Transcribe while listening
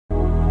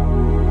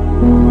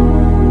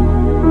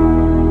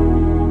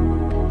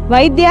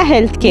Vaidya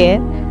Healthcare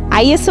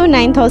ISO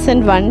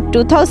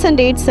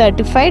 9001-2008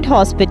 certified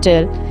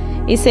hospital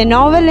is a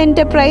novel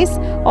enterprise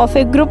of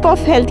a group of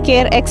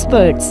healthcare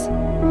experts.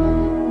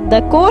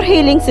 The core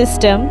healing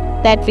system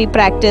that we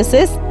practice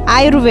is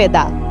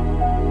Ayurveda.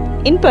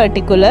 In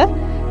particular,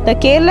 the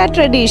Kerala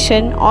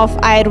tradition of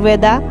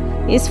Ayurveda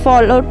is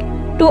followed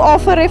to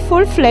offer a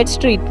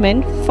full-fledged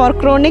treatment for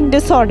chronic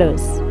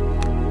disorders.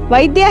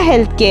 Vaidya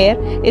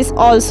Healthcare is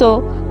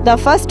also the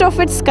first of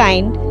its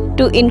kind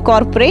to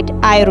incorporate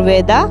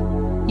Ayurveda,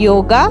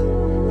 yoga,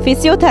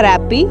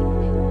 physiotherapy,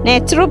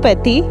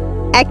 naturopathy,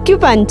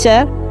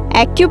 acupuncture,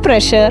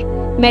 acupressure,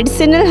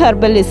 medicinal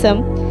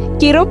herbalism,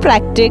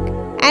 chiropractic,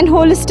 and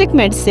holistic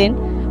medicine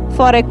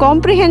for a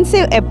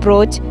comprehensive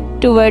approach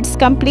towards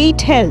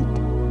complete health.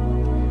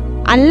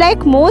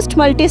 Unlike most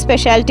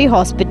multi-specialty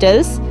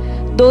hospitals,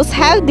 those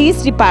have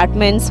these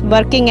departments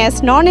working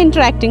as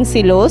non-interacting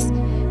silos,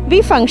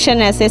 we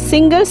function as a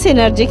single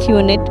synergic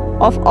unit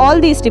of all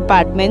these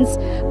departments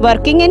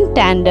working in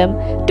tandem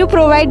to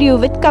provide you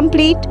with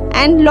complete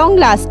and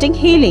long-lasting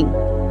healing.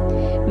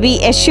 We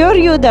assure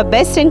you the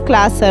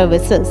best-in-class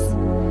services.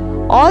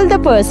 All the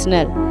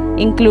personnel,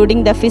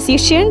 including the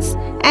physicians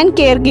and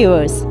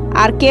caregivers,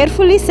 are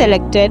carefully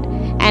selected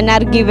and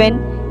are given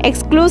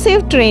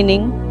exclusive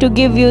training to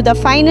give you the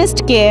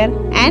finest care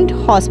and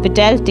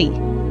hospitality.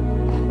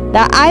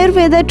 The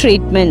Ayurveda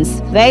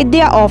treatments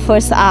Vaidya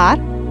offers are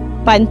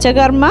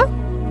Panchakarma,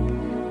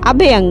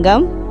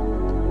 Abhyangam,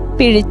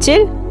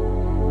 Pidichil,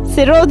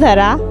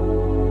 Sirodhara,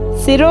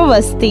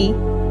 Sirovasti,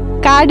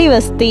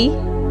 Kadivasti,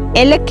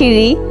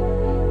 Elakiri,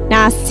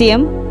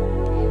 Nasyam,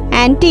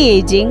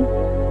 anti-aging,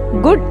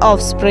 good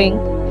offspring,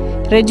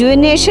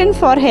 rejuvenation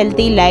for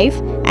healthy life,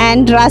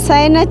 and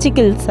Rasayana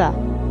Chikitsa.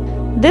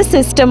 This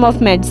system of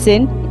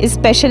medicine is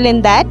special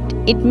in that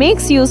it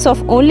makes use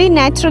of only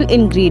natural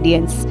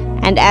ingredients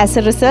and as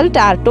a result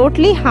are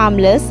totally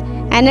harmless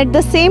and at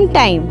the same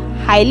time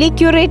highly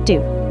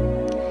curative.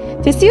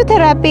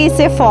 Physiotherapy is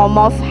a form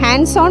of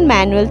hands-on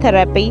manual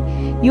therapy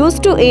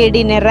used to aid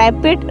in a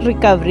rapid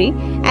recovery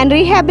and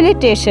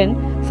rehabilitation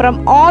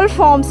from all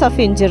forms of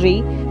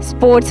injury,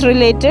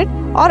 sports-related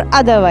or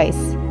otherwise.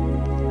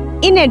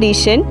 In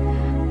addition,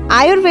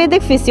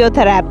 Ayurvedic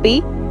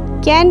physiotherapy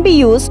can be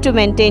used to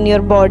maintain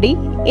your body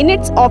in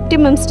its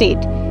optimum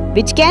state,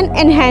 which can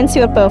enhance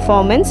your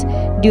performance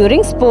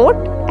during sport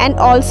and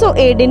also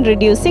aid in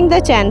reducing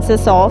the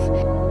chances of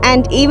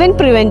and even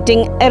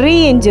preventing a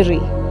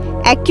re-injury.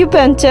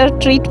 Acupuncture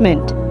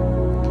treatment.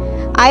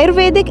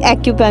 Ayurvedic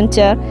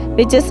acupuncture,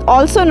 which is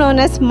also known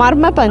as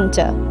Marma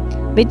Pancha,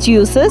 which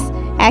uses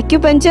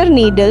acupuncture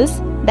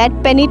needles that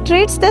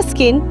penetrates the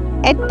skin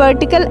at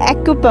particular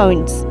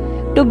acupoints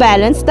to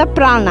balance the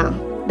prana,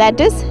 that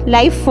is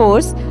life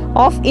force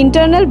of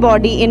internal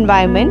body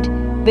environment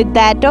with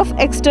that of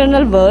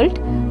external world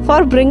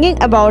for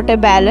bringing about a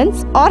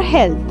balance or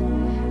health.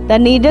 The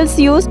needles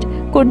used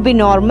could be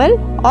normal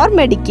or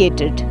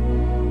medicated.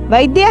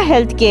 Vaidya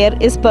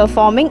Healthcare is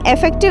performing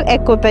effective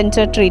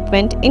acupuncture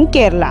treatment in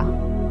Kerala.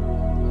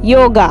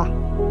 Yoga.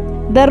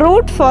 The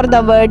root for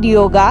the word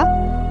yoga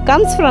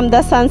comes from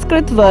the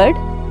Sanskrit word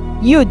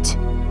yuj,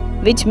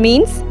 which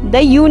means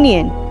the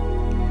union.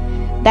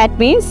 That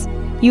means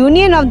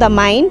union of the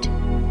mind,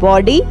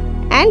 body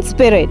and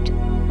spirit.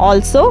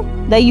 Also,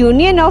 the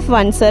union of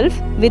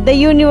oneself with the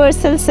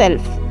universal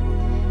self.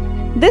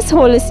 This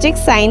holistic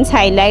science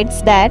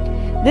highlights that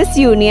this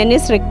union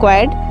is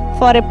required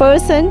for a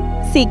person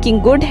seeking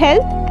good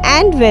health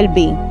and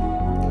well-being.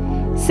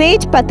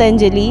 Sage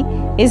Patanjali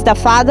is the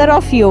father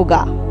of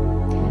yoga.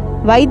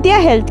 Vaidya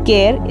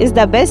Healthcare is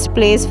the best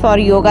place for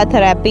yoga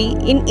therapy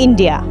in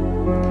India.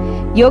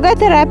 Yoga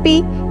therapy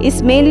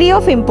is mainly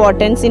of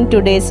importance in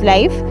today's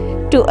life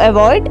to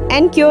avoid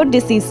and cure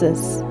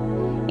diseases.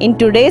 In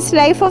today's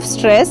life of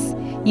stress,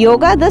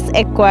 yoga thus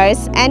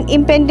acquires an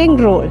impending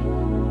role.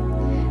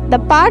 The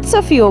parts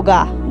of yoga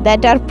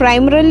that are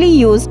primarily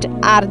used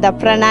are the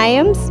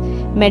pranayams,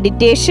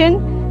 meditation,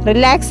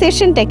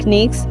 relaxation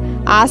techniques,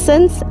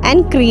 asanas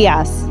and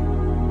kriyas.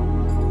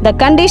 The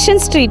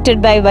conditions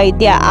treated by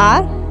Vaidya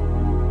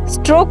are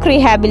stroke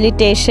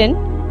rehabilitation,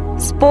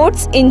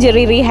 sports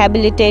injury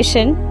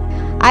rehabilitation,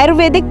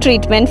 Ayurvedic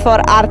treatment for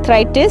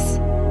arthritis,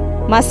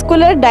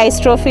 muscular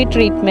dystrophy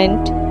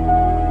treatment,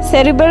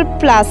 cerebral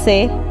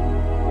palsy,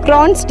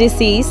 Crohn's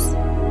disease,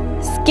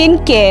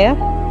 skin care,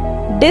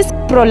 disc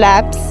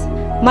prolapse,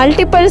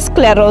 multiple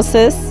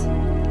sclerosis,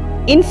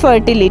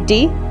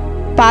 infertility,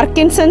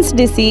 Parkinson's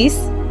disease,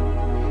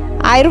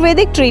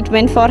 Ayurvedic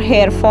treatment for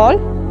hair fall,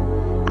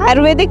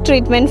 Ayurvedic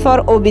treatment for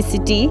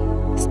obesity,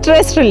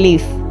 stress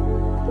relief.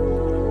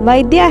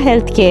 Vaidya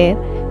Healthcare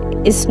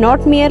is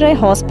not mere a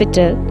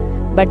hospital,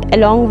 but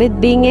along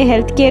with being a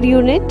healthcare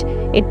unit,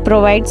 it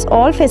provides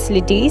all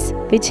facilities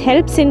which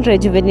helps in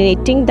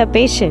rejuvenating the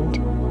patient.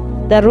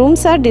 The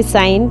rooms are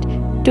designed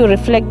to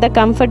reflect the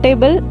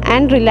comfortable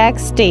and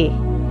relaxed stay.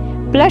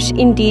 Plush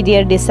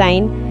interior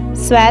design,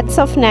 swaths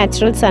of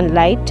natural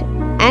sunlight,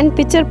 and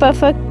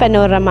picture-perfect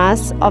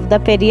panoramas of the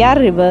Periyar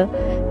River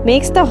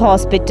makes the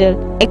hospital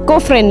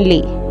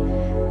eco-friendly.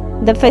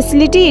 The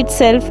facility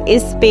itself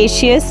is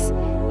spacious,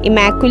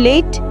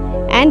 immaculate,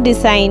 and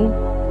designed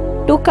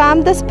to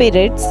calm the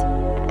spirits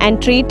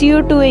and treat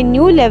you to a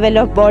new level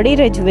of body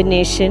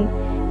rejuvenation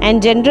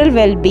and general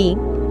well-being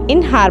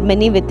in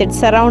harmony with its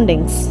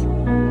surroundings.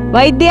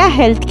 Vaidya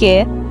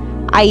Healthcare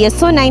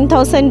ISO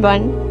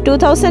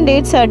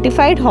 9001-2008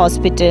 certified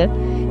hospital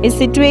is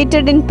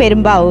situated in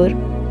Perumbaur,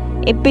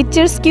 a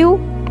picturesque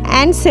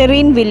and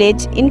serene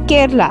village in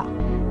Kerala.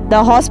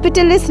 The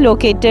hospital is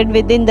located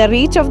within the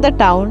reach of the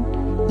town,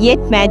 yet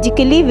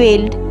magically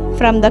veiled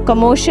from the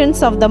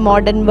commotions of the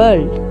modern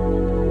world.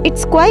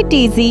 It's quite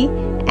easy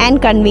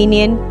and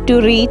convenient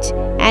to reach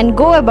and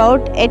go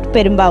about at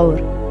Perumbaur.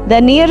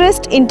 The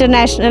nearest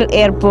international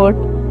airport,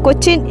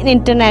 Cochin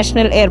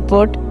International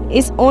Airport,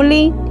 is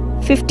only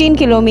 15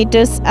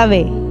 kilometers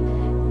away.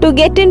 To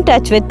get in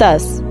touch with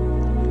us,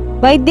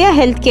 Vaidya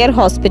Healthcare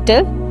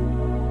Hospital,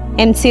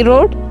 MC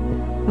Road,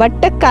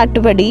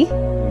 Vattakkatupadi,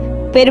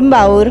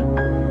 Perumbaur,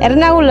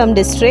 Ernakulam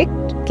District,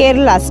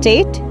 Kerala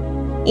State,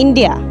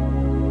 India.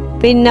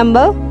 PIN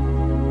number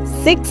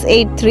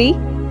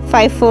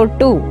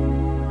 683542.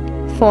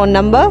 Phone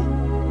number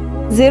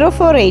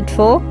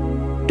 0484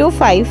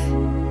 25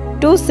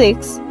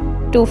 26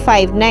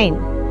 259.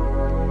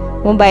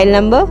 Mobile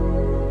number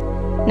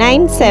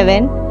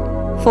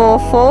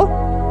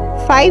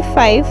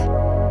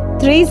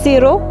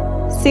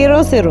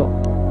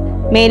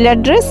 9744553000. Mail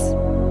address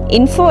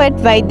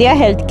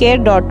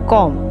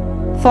info@vaidyahealthcare.com.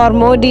 For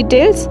more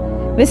details,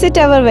 visit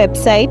our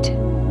website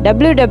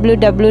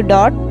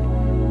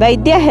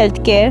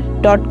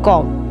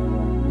www.vaidyahealthcare.com.